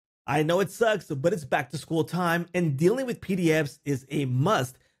I know it sucks, but it's back to school time and dealing with PDFs is a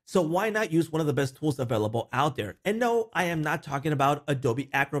must. So why not use one of the best tools available out there? And no, I am not talking about Adobe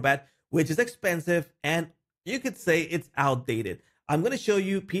Acrobat, which is expensive and you could say it's outdated. I'm going to show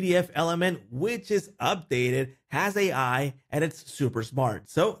you PDFelement, which is updated, has AI, and it's super smart.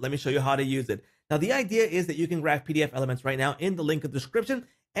 So let me show you how to use it. Now, the idea is that you can grab PDFelements right now in the link in the description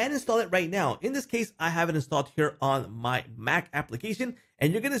and install it right now. In this case, I have it installed here on my Mac application,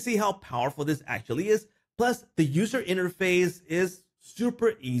 and you're going to see how powerful this actually is. Plus, the user interface is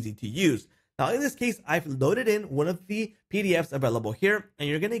super easy to use. Now, in this case, I've loaded in one of the PDFs available here, and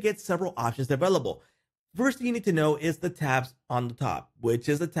you're going to get several options available. First thing you need to know is the tabs on the top, which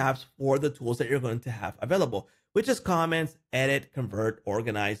is the tabs for the tools that you're going to have available, which is comments, edit, convert,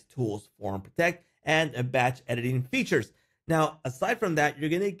 organize, tools, form, protect, and batch editing features. Now, aside from that, you're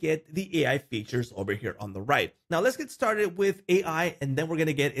going to get the AI features over here on the right. Now, let's get started with AI, and then we're going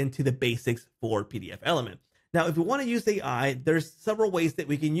to get into the basics for PDFelement. Now, if you want to use AI, there's several ways that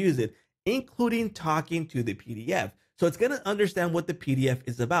we can use it, including talking to the PDF. So it's going to understand what the PDF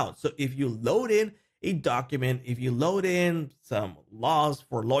is about. So if you load in a document, if you load in some laws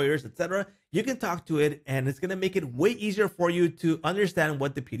for lawyers, etc., you can talk to it, and it's going to make it way easier for you to understand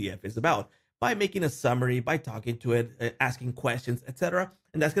what the PDF is about by making a summary, by talking to it, asking questions, etc.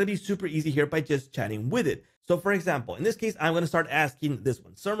 And that's going to be super easy here by just chatting with it. So for example, in this case, I'm going to start asking this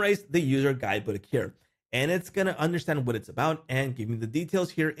one, summarize the user guidebook here. And it's going to understand what it's about and give me the details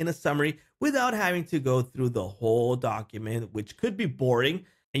here in a summary without having to go through the whole document, which could be boring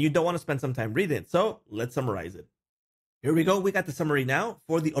and you don't want to spend some time reading it. So let's summarize it. Here we go. We got the summary now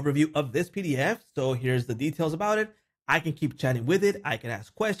for the overview of this PDF. So here's the details about it. I can keep chatting with it. I can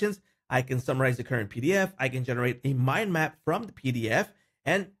ask questions. I can summarize the current PDF. I can generate a mind map from the PDF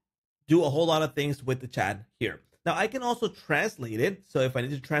and do a whole lot of things with the chat here. Now I can also translate it. So if I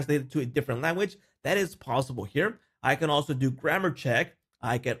need to translate it to a different language, that is possible here. I can also do grammar check.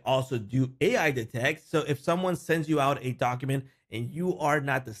 I can also do AI detect. So if someone sends you out a document and you are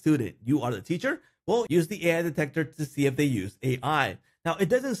not the student, you are the teacher, well, use the AI detector to see if they use AI. Now, it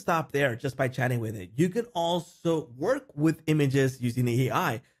doesn't stop there just by chatting with it. You can also work with images using the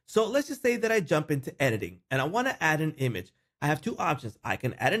AI. So let's just say that I jump into editing and I want to add an image. I have two options. I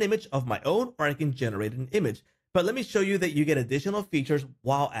can add an image of my own or I can generate an image. But let me show you that you get additional features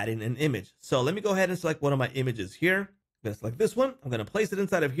while adding an image. So let me go ahead and select one of my images here. I'm going to select this one. I'm going to place it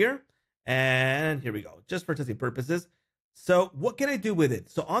inside of here. And here we go, just for testing purposes. So what can I do with it?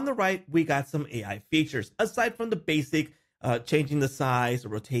 So on the right, we got some AI features. Aside from the basic changing the size, the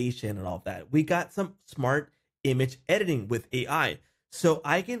rotation, and all of that, we got some smart image editing with AI. So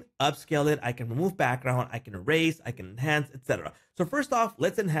I can upscale it. I can remove background. I can erase. I can enhance, etc. So first off,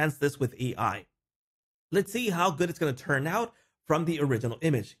 let's enhance this with AI. Let's see how good it's going to turn out from the original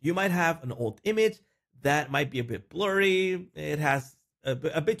image. You might have an old image that might be a bit blurry. It has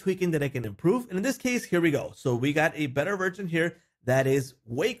a bit tweaking that I can improve. And in this case, here we go. So we got a better version here that is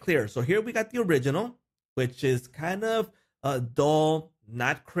way clearer. So here we got the original, which is kind of dull,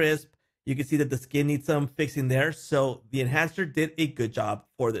 not crisp. You can see that the skin needs some fixing there. So the enhancer did a good job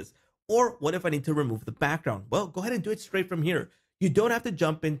for this. Or what if I need to remove the background? Well, go ahead and do it straight from here. You don't have to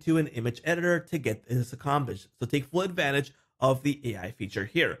jump into an image editor to get this accomplished. So take full advantage of the AI feature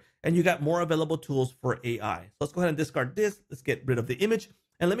here. And you got more available tools for AI. So let's go ahead and discard this. Let's get rid of the image.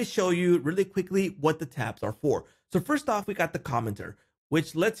 And let me show you really quickly what the tabs are for. So first off, we got the commenter,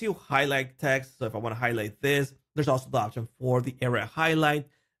 which lets you highlight text. So if I want to highlight this, there's also the option for the area highlight,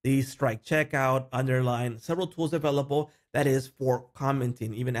 the strike checkout, underline, several tools available. That is for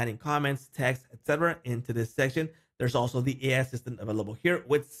commenting, even adding comments, text, etc. into this section. There's also the AI assistant available here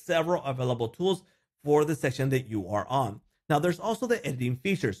with several available tools for the section that you are on. Now, there's also the editing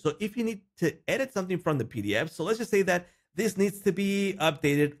features. So if you need to edit something from the PDF, so let's just say that this needs to be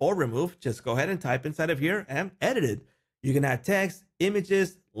updated or removed, just go ahead and type inside of here and edit it. You can add text,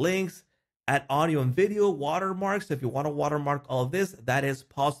 images, links, add audio and video, watermarks. So if you want to watermark all of this, that is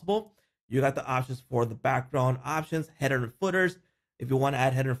possible. You got the options for the background options, header and footers. If you want to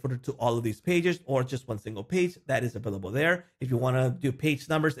add header and footer to all of these pages or just one single page, that is available there. If you want to do page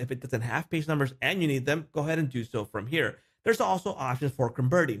numbers, if it doesn't have page numbers and you need them, go ahead and do so from here. There's also options for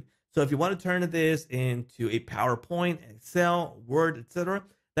converting. So if you want to turn this into a PowerPoint, Excel, Word, etc.,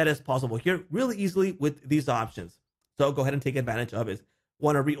 that is possible here really easily with these options. So go ahead and take advantage of it.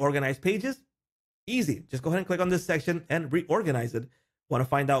 Want to reorganize pages? Easy. Just go ahead and click on this section and reorganize it. Want to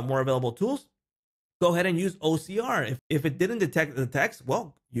find out more available tools? Go ahead and use OCR. If it didn't detect the text,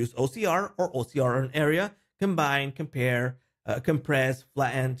 well, use OCR or OCR on area, combine, compare, compress,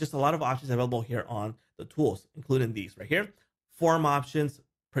 flatten, just a lot of options available here on the tools, including these right here. Form options,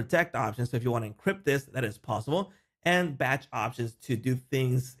 protect options. So if you want to encrypt this, that is possible, and batch options to do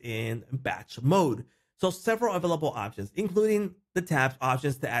things in batch mode. So several available options, including the tabs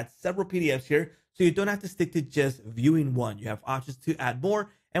options to add several PDFs here. So you don't have to stick to just viewing one. You have options to add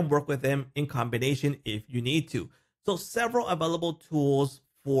more and work with them in combination if you need to. So several available tools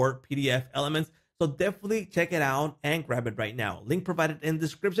for PDFelement. So definitely check it out and grab it right now. Link provided in the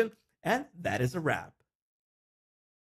description. And that is a wrap.